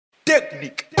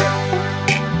technique.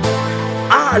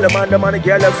 All the man, the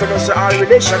girl, and for us, our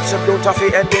relationship don't have to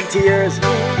end in tears.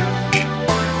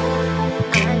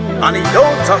 And it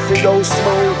don't have to go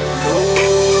smooth.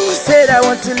 I said I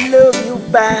want to love you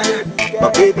back,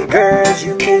 but baby girl,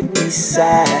 you make me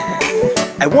sad.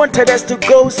 I wanted us to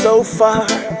go so far,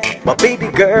 but baby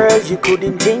girl, you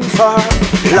couldn't think far.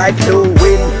 Like the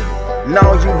wind,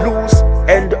 now you lose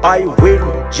and I win.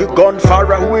 You gone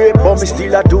far away, but me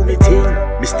still a do me thing.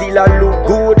 Me still a look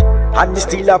good and me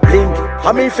still a blink.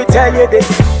 I mean if I tell you this,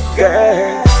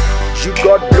 girl, you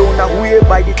got blown away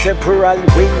by the temporal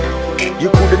wind. You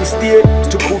couldn't stay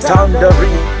to put on the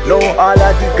ring. No, all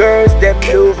of the girls, them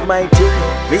love my thing.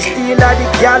 Me still a the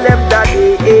girl, them that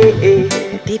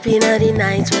Deep in the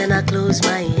night when I close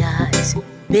my eyes,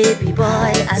 baby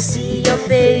boy, I see your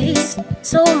face.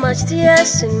 So much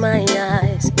tears in my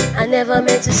eyes, I never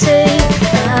meant to say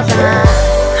bye-bye.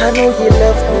 I know you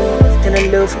love me, and I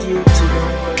loved you too,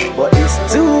 but it's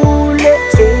too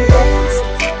late.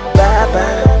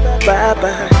 Bye-bye,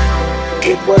 bye-bye.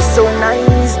 It was so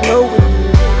nice knowing you.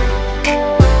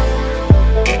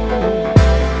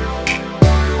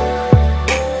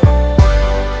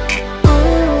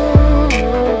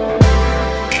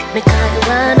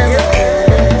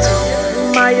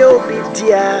 My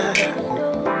obidia,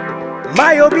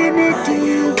 my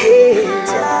obinity,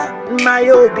 my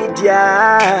obidia.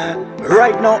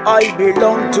 Right now I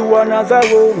belong to another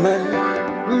woman.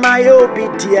 My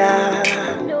obidia,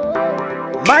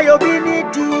 my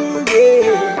obinity,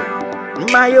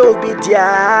 my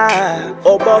obidia.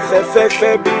 Oba fe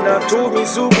bina to mi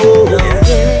subo.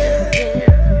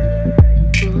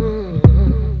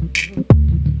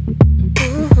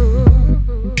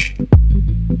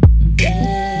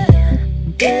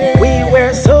 We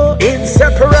were so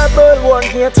inseparable, one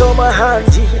here to my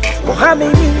handy. Mohami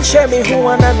minche mi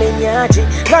huana minyaji.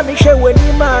 Na mi she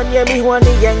weni man ye mi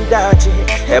huani yang daji.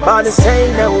 About the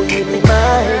same now you be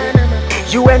mine.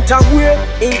 You went away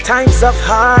in times of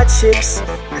hardships,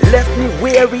 left me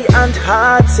weary and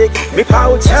heartsick. Me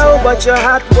power tell, but your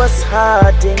heart was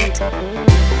hardened.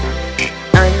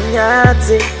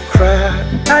 Anyati cry,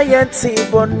 ayati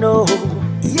bono.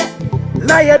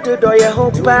 Na ya do ya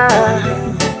hopa.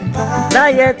 Na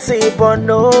yeti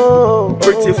bono.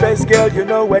 Pretty face girl, you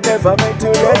know we're never meant to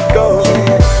let go.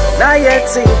 Na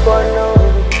yeti bono.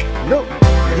 No.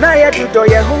 Na ya do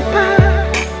ya hopa.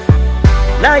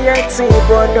 Na yeti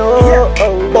bono.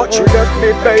 But you left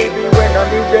me, baby, when I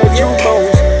needed you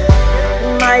most.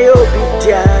 My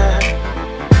obidia,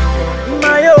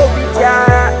 my obidia,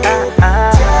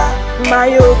 my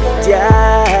obidia.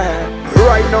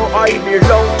 Right now I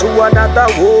belong to another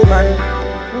woman.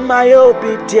 My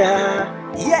obidia,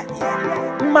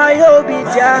 my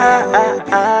obidia,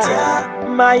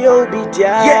 my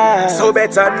obidia. Yeah, so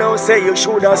better know say you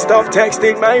should have stopped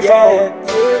texting my phone.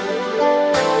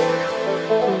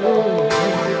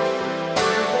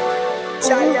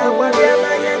 Let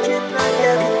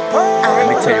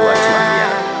me tell you what you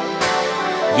want.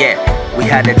 Yeah, we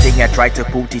had a thing, I tried to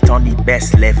put it on the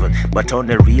best level, but on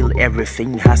the real,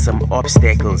 everything has some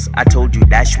obstacles. I told you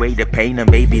dash away the pain and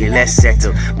maybe less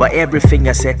settle, but everything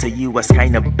I said to you was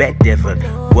kind of bad devil.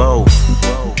 Whoa,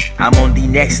 I'm on the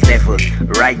next level.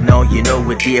 Right now, you know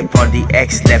we're deep on the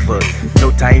X level.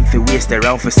 No time for waste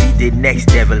around for see the next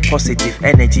level. Positive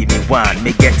energy, me want,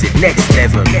 me get it next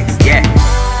level. Yeah.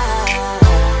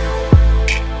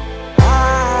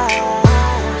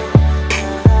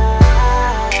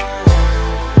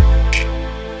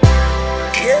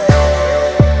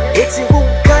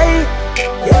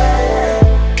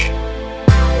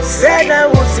 Said I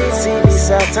was easy this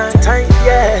time,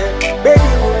 yeah,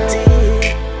 baby Woody.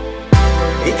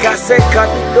 Because I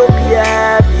can't no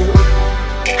you.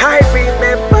 I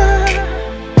remember.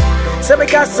 So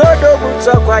make a soda would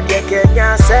talk what you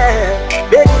can say,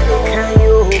 baby, can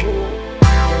you?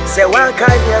 Say one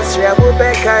kind of share will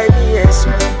back I yes.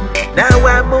 Now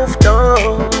I moved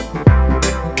on.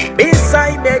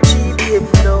 Beside me, GBM,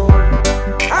 no.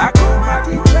 I come at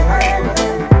it.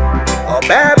 Oh,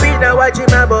 baby, now I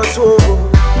remember so.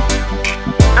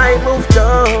 I moved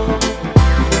on.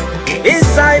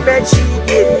 Inside me,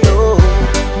 GBM, no.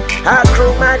 I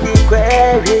come at it.